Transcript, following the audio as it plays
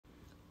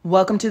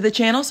Welcome to the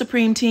channel,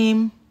 Supreme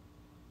Team.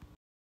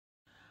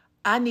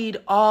 I need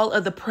all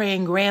of the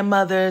praying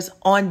grandmothers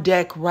on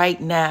deck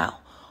right now.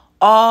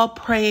 All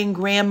praying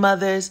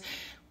grandmothers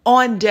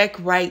on deck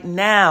right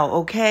now,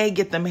 okay?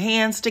 Get them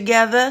hands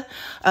together.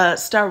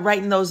 Start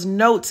writing those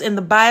notes in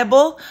the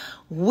Bible.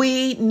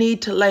 We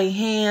need to lay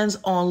hands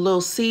on little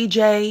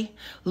CJ,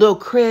 little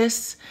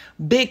Chris,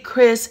 Big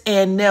Chris,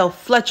 and Nell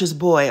Fletcher's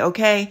boy,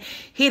 okay?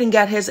 He done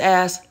got his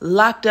ass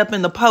locked up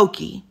in the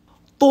pokey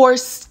for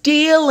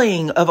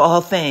stealing, of all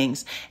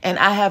things. And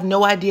I have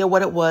no idea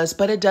what it was,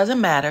 but it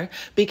doesn't matter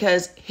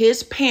because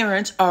his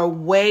parents are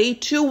way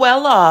too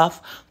well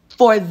off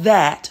for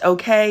that,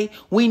 okay?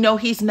 We know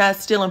he's not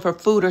stealing for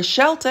food or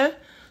shelter.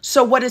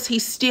 So what is he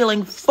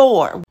stealing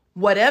for?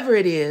 Whatever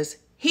it is,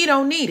 he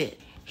don't need it.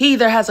 He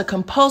either has a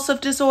compulsive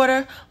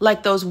disorder,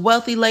 like those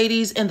wealthy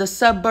ladies in the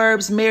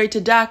suburbs married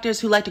to doctors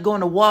who like to go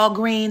into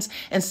Walgreens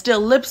and steal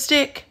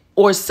lipstick,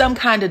 or some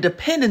kind of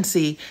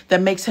dependency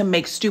that makes him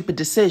make stupid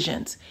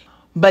decisions.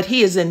 But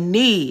he is in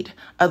need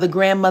of the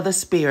grandmother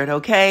spirit,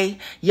 okay?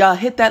 Y'all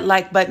hit that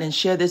like button and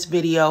share this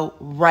video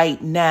right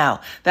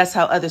now. That's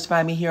how others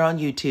find me here on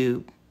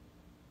YouTube.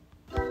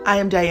 I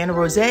am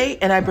DYANAROZAY,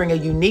 and I bring a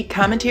unique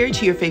commentary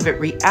to your favorite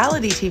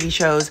reality TV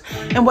shows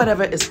and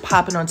whatever is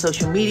popping on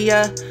social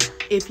media.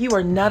 If you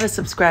are not a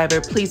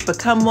subscriber, please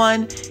become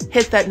one.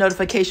 Hit that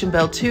notification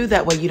bell too,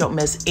 that way you don't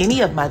miss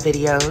any of my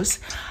videos.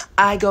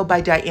 I go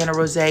by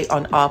DYANAROZAY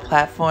on all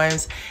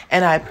platforms,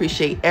 and I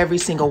appreciate every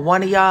single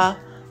one of y'all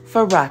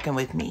for rocking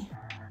with me.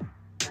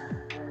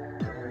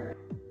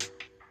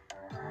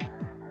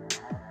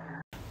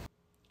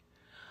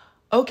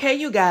 Okay,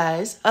 you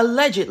guys,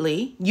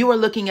 allegedly, you are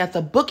looking at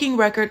the booking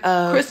record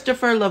of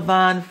Christopher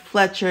Lavon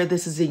Fletcher.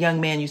 This is the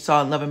young man you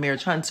saw in Love and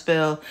Marriage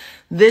Huntsville.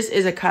 This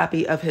is a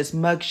copy of his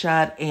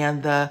mugshot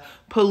and the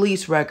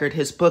police record,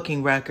 his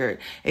booking record.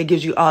 It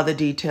gives you all the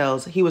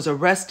details. He was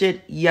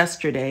arrested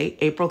yesterday,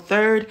 April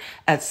 3rd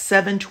at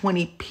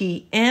 7:20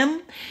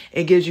 p.m.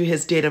 It gives you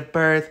his date of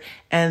birth,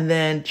 and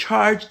then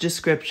charge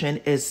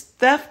description is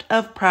theft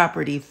of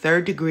property,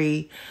 3rd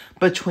degree,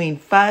 between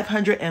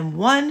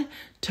 $501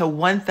 to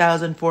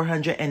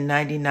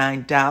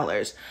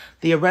 $1,499.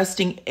 The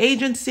arresting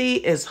agency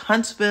is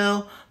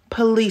Huntsville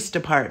Police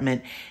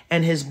Department,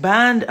 and his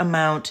bond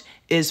amount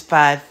is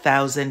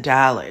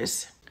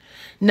 $5,000.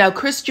 Now,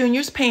 Chris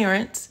Jr.'s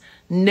parents,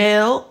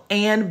 Nell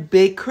and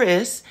Big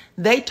Chris,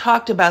 they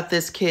talked about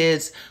this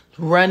kid's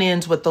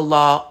run-ins with the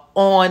law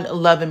on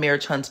Love and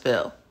Marriage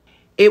Huntsville.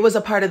 It was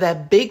a part of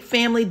that big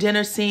family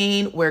dinner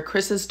scene where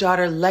Chris's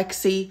daughter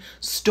Lexi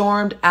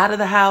stormed out of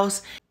the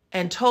house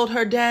and told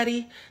her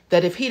daddy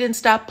that if he didn't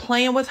stop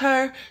playing with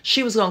her,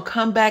 she was going to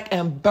come back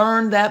and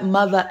burn that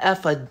mother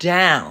effer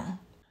down.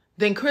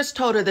 Then Chris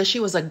told her that she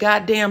was a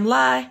goddamn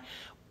lie,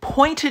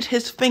 pointed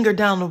his finger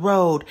down the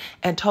road,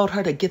 and told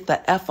her to get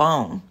the F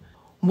on.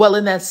 Well,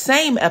 in that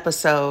same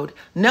episode,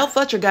 Nell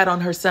Fletcher got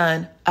on her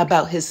son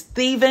about his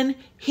thieving,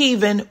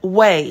 heaving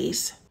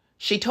ways.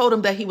 She told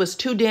him that he was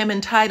too damn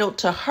entitled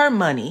to her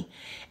money,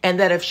 and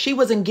that if she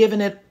wasn't giving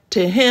it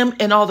to him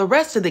and all the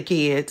rest of the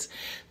kids,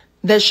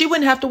 that she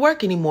wouldn't have to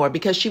work anymore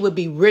because she would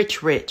be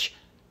rich.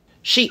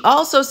 She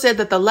also said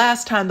that the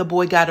last time the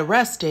boy got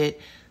arrested,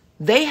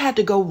 they had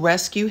to go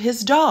rescue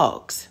his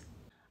dogs.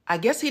 I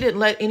guess he didn't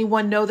let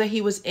anyone know that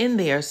he was in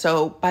there,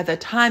 so by the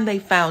time they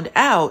found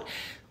out,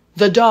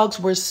 the dogs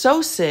were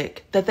so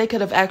sick that they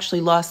could have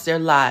actually lost their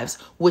lives,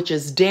 which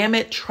is damn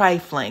it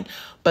trifling.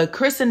 But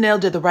Chris and Nell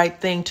did the right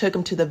thing, took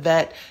him to the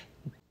vet,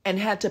 and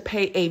had to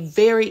pay a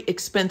very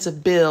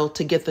expensive bill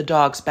to get the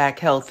dogs back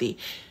healthy.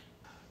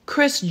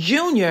 Chris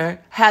Jr.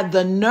 had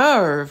the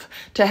nerve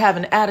to have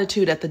an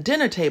attitude at the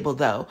dinner table,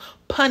 though,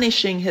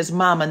 punishing his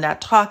mama,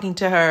 not talking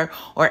to her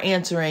or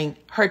answering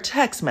her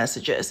text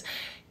messages,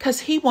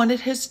 because he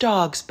wanted his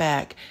dogs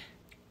back.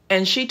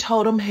 And she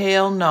told him,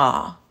 hell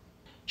nah.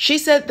 She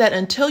said that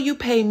until you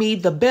pay me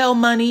the bail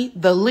money,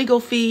 the legal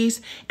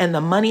fees, and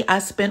the money I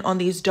spent on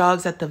these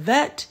dogs at the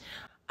vet,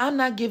 I'm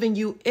not giving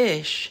you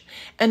ish.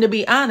 And to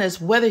be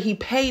honest, whether he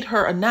paid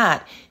her or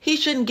not, he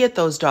shouldn't get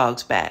those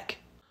dogs back.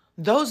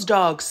 Those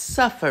dogs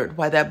suffered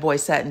while that boy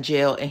sat in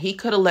jail, and he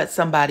could have let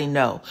somebody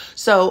know.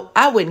 So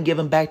I wouldn't give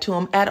him back to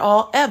him at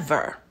all,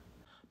 ever.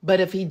 But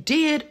if he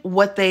did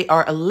what they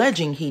are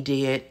alleging he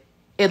did,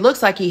 it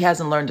looks like he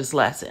hasn't learned his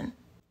lesson.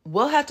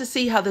 We'll have to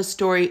see how this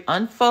story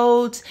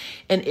unfolds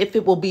and if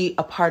it will be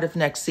a part of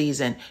next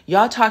season.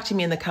 Y'all talk to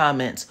me in the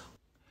comments.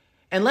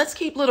 And let's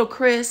keep little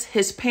Chris,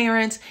 his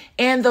parents,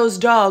 and those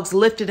dogs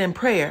lifted in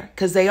prayer,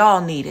 because they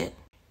all need it.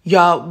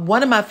 Y'all,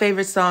 one of my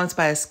favorite songs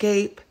by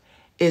Xscape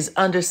is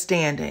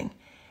Understanding,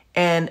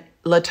 and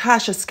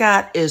Latasha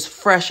Scott is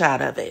fresh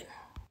out of it.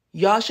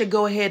 Y'all should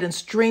go ahead and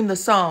stream the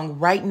song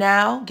right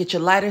now. Get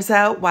your lighters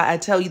out while I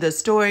tell you the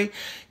story,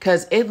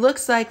 because it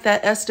looks like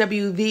that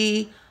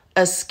SWV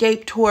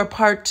Xscape Tour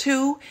Part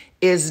 2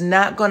 is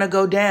not going to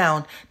go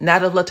down,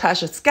 not if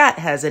Latasha Scott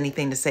has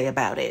anything to say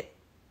about it.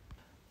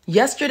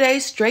 Yesterday,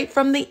 Straight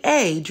from the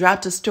A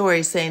dropped a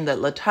story saying that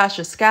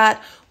Latasha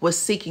Scott was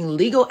seeking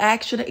legal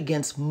action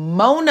against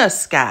Mona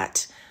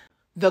Scott,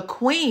 the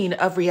queen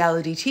of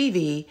reality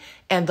TV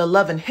and the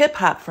Love and Hip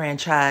Hop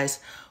franchise,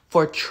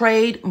 for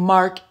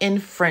trademark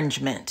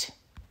infringement.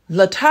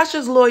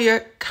 Latasha's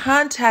lawyer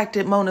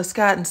contacted Mona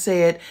Scott and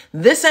said,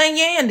 "This ain't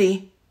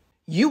Yandy.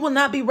 You will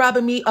not be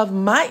robbing me of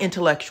my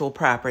intellectual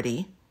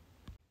property."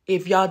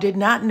 If y'all did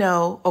not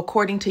know,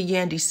 according to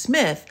Yandy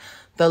Smith,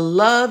 the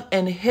Love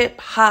and Hip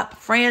Hop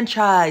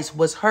franchise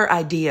was her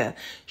idea.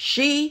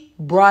 She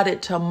brought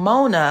it to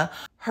Mona.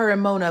 Her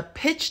and Mona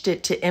pitched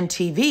it to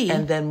MTV,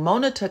 and then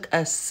Mona took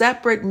a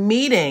separate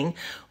meeting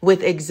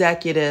with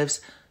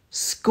executives,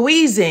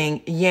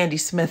 squeezing Yandy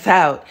Smith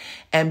out,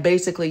 and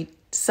basically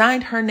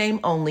signed her name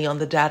only on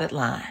the dotted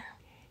line.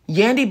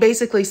 Yandy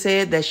basically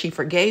said that she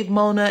forgave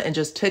Mona and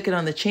just took it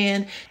on the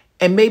chin,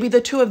 and maybe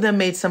the two of them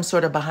made some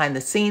sort of behind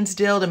the scenes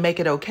deal to make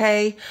it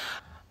okay.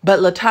 But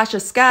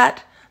Latasha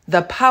Scott,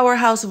 the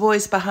powerhouse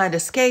voice behind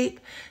Xscape,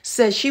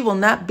 says she will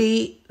not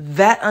be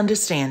that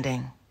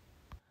understanding.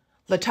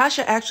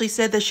 Latasha actually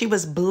said that she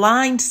was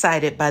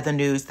blindsided by the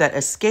news that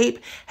Xscape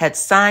had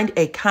signed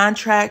a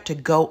contract to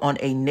go on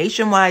a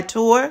nationwide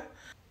tour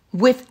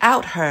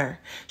without her.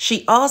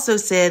 She also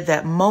said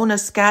that Mona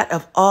Scott,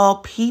 of all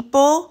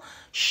people,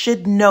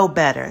 should know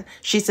better.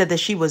 She said that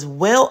she was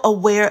well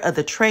aware of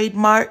the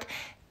trademark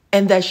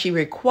and that she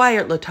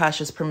required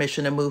Latasha's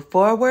permission to move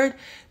forward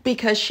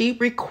because she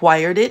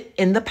required it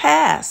in the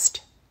past.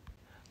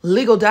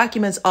 Legal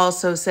documents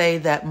also say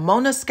that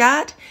Mona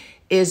Scott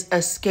is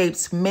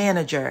Xscape's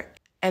manager,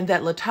 and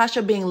that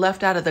Latasha being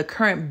left out of the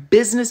current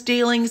business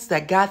dealings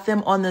that got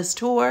them on this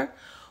tour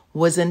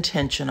was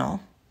intentional.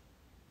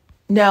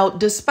 Now,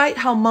 despite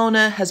how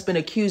Mona has been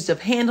accused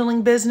of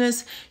handling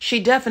business, she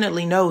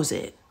definitely knows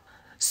it.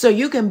 So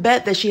you can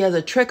bet that she has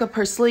a trick up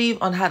her sleeve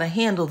on how to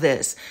handle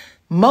this.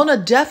 Mona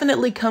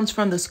definitely comes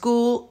from the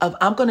school of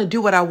I'm going to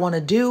do what I want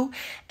to do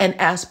and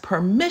ask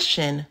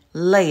permission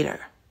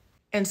later.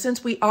 And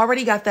since we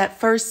already got that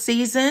first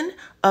season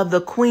of the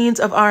Queens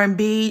of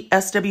R&B,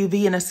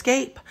 SWV, and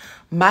Xscape,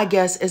 my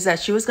guess is that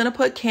she was going to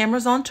put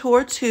cameras on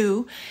tour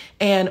too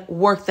and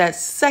work that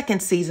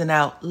second season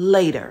out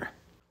later.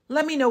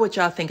 Let me know what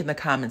y'all think in the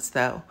comments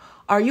though.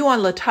 Are you on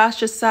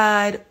Latasha's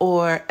side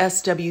or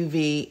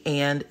SWV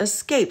and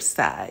Xscape's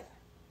side?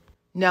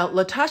 Now,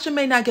 Latasha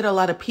may not get a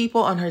lot of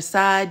people on her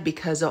side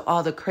because of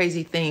all the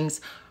crazy things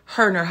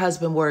her and her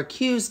husband were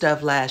accused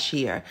of last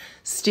year.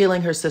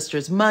 Stealing her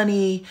sister's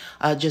money,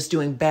 just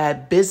doing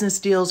bad business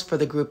deals for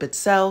the group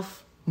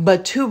itself.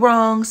 But two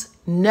wrongs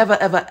never,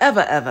 ever,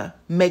 ever, ever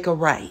make a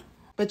right.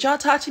 But y'all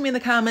talk to me in the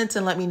comments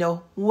and let me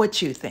know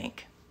what you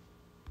think.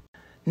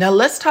 Now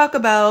let's talk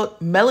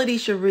about Melody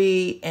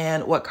Cherie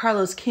and what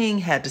Carlos King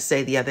had to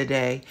say the other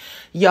day.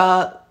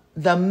 Y'all,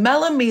 the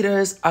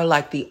millimeters are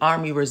like the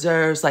Army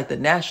Reserves, like the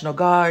National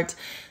Guards.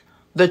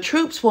 The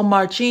troops will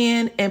march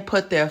in and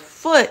put their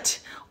foot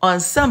on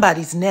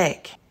somebody's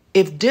neck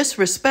if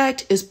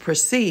disrespect is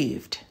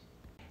perceived.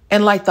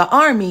 And like the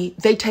Army,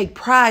 they take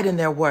pride in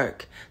their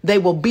work. They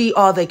will be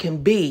all they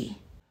can be.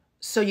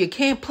 So you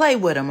can't play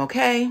with them,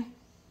 okay?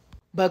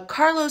 But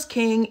Carlos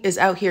King is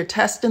out here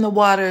testing the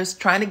waters,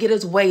 trying to get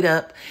his weight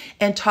up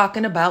and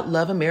talking about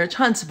Love and Marriage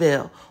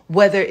Huntsville,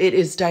 whether it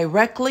is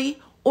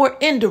directly or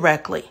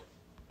indirectly.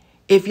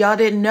 If y'all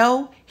didn't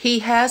know, he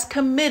has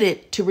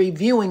committed to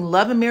reviewing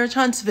Love and Marriage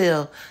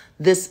Huntsville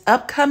this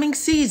upcoming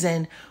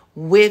season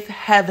with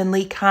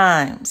Heavenly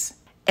Kimes.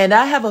 And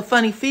I have a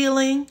funny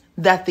feeling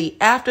that the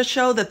after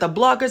show that the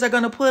bloggers are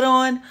going to put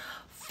on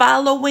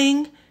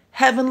following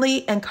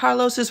Heavenly and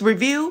Carlos's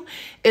review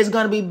is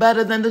going to be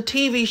better than the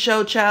TV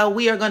show, child.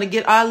 We are going to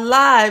get our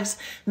lives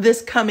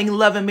this coming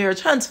Love and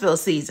Marriage Huntsville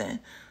season.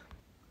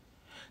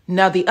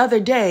 Now, the other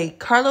day,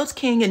 Carlos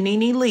King and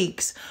Nene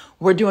Leakes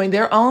were doing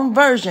their own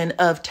version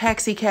of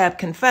Taxi Cab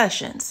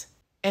Confessions,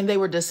 and they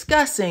were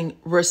discussing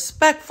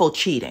respectful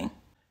cheating.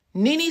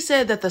 Nene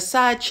said that the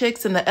side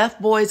chicks and the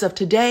F-boys of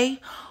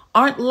today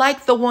aren't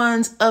like the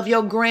ones of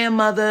your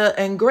grandmother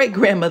and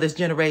great-grandmother's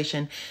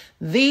generation.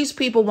 These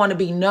people want to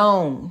be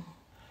known.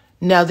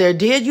 Now, there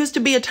did used to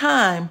be a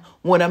time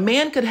when a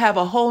man could have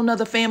a whole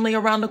nother family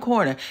around the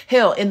corner,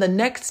 hell, in the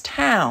next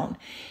town,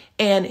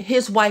 and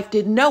his wife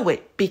didn't know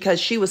it because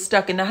she was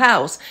stuck in the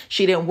house.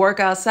 She didn't work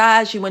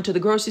outside. She went to the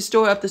grocery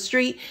store up the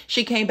street.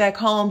 She came back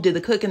home, did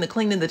the cooking, the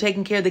cleaning, the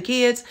taking care of the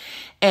kids,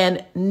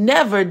 and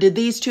never did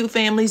these two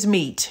families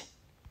meet.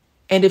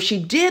 And if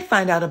she did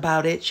find out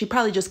about it, she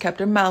probably just kept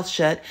her mouth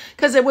shut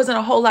because there wasn't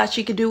a whole lot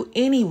she could do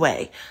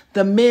anyway.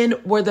 The men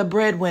were the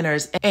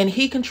breadwinners and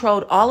he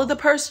controlled all of the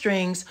purse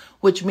strings,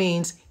 which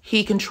means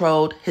he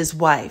controlled his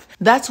wife.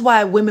 That's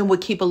why women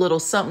would keep a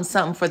little something,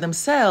 something for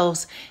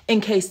themselves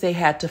in case they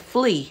had to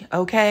flee,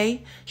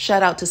 okay?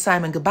 Shout out to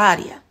Simon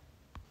Gabadia.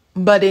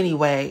 But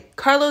anyway,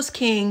 Carlos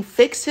King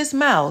fixed his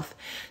mouth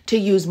to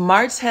use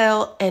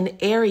Martell and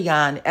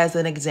Ariane as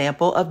an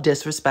example of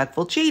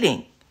disrespectful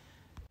cheating.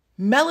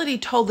 Melody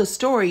told the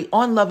story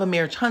on Love and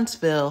Marriage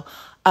Huntsville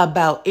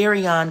about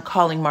Ariane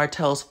calling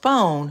Martell's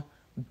phone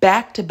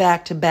back to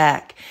back to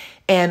back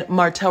and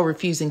Martell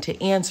refusing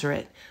to answer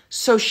it.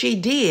 So she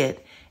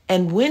did.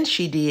 And when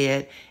she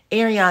did,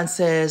 Ariane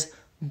says,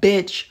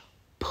 "Bitch,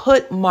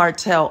 put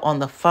Martell on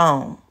the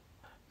phone.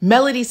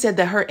 Melody said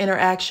that her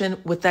interaction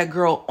with that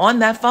girl on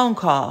that phone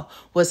call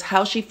was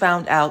how she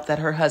found out that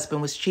her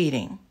husband was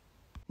cheating.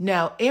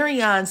 Now,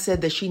 Ariane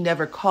said that she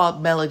never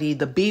called Melody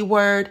the B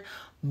word,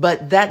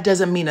 but that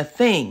doesn't mean a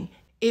thing.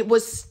 It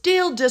was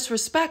still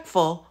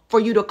disrespectful for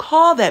you to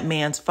call that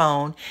man's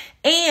phone,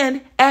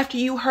 and after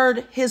you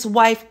heard his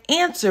wife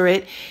answer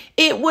it,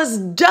 it was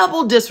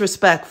double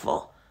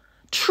disrespectful,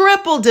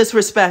 triple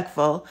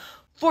disrespectful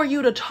for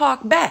you to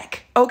talk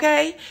back,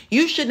 okay?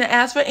 You shouldn't have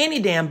asked for any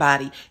damn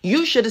body.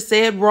 You should have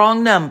said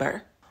wrong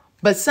number.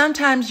 But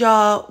sometimes,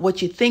 y'all,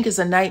 what you think is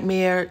a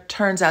nightmare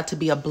turns out to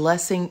be a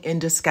blessing in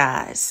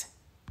disguise.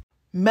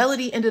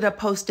 Melody ended up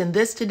posting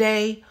this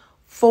today,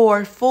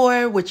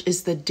 4/4, which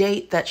is the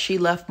date that she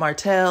left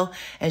Martell.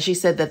 And she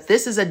said that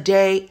this is a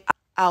day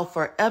I'll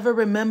forever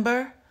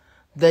remember,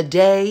 the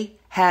day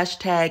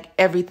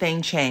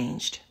 #everything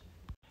changed.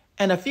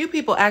 And a few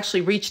people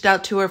actually reached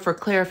out to her for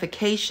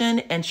clarification,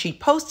 and she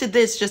posted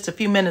this just a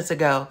few minutes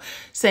ago,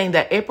 saying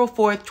that April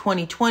 4th,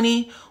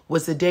 2020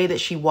 was the day that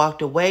she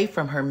walked away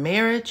from her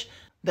marriage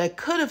that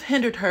could have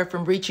hindered her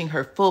from reaching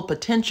her full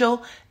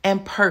potential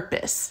and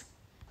purpose.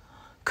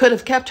 Could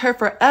have kept her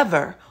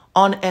forever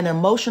on an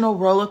emotional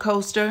roller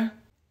coaster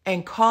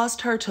and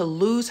caused her to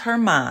lose her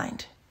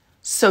mind.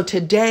 So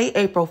today,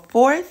 April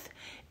 4th,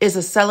 is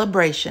a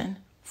celebration.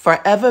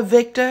 Forever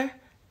victor,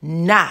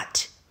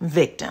 not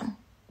victim.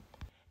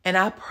 And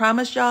I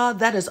promise y'all,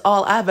 that is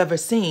all I've ever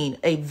seen.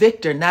 A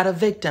victor, not a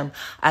victim.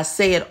 I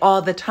say it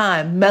all the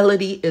time.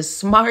 Melody is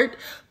smart.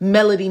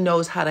 Melody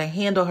knows how to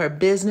handle her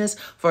business.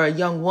 For a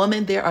young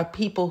woman, there are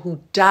people who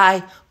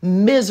die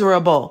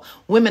miserable.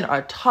 Women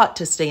are taught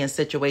to stay in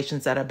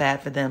situations that are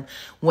bad for them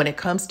when it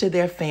comes to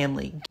their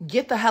family.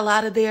 Get the hell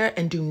out of there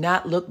and do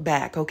not look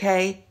back,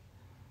 okay?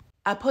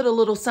 I put a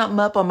little something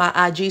up on my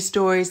IG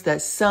stories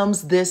that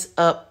sums this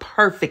up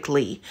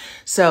perfectly.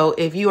 So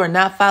if you are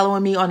not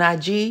following me on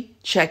IG,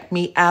 check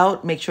me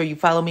out. Make sure you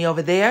follow me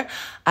over there.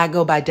 I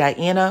go by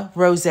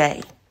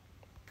DYANAROZAY.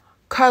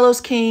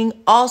 Carlos King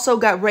also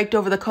got raked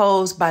over the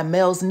coals by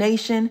Mel's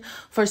Nation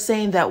for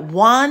saying that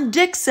Juan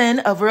Dixon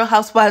of Real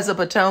Housewives of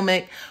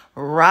Potomac,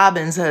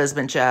 Robin's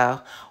husband, child,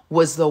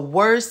 was the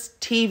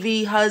worst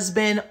TV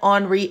husband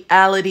on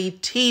reality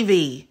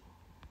TV.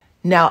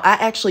 Now, I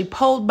actually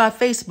polled my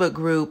Facebook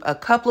group a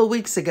couple of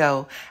weeks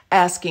ago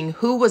asking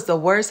who was the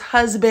worst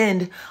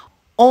husband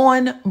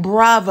on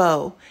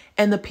Bravo.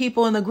 And the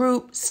people in the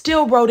group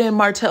still wrote in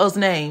Martell's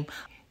name.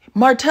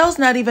 Martell's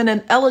not even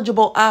an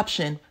eligible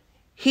option.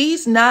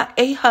 He's not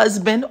a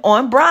husband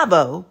on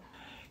Bravo.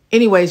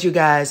 Anyways, you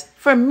guys,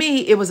 for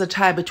me, it was a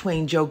tie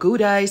between Joe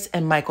Giudice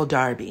and Michael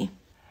Darby.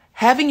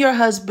 Having your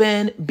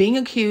husband being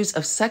accused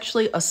of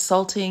sexually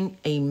assaulting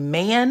a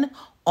man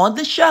on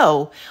the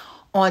show,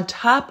 on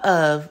top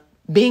of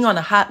being on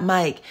a hot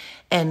mic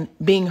and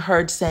being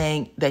heard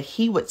saying that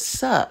he would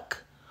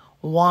suck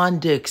Juan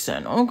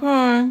Dixon,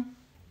 okay?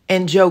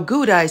 And Joe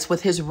Giudice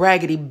with his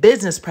raggedy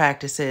business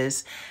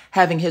practices,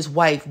 having his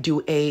wife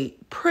do a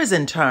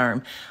prison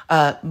term.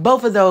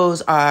 Both of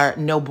those are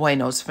no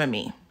buenos for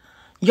me.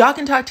 Y'all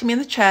can talk to me in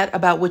the chat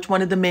about which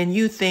one of the men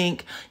you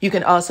think. You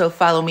can also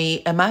follow me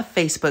in my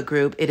Facebook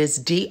group. It is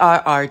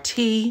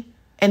DRRT.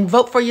 And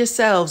vote for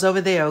yourselves over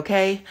there,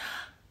 okay?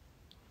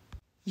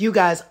 You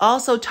guys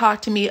also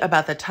talk to me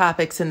about the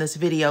topics in this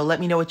video. Let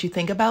me know what you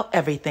think about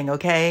everything,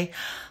 okay?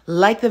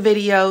 Like the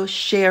video,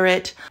 share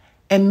it,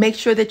 and make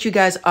sure that you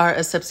guys are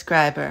a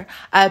subscriber.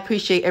 I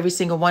appreciate every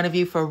single one of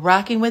you for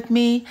rocking with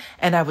me,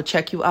 and I will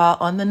check you all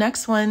on the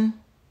next one.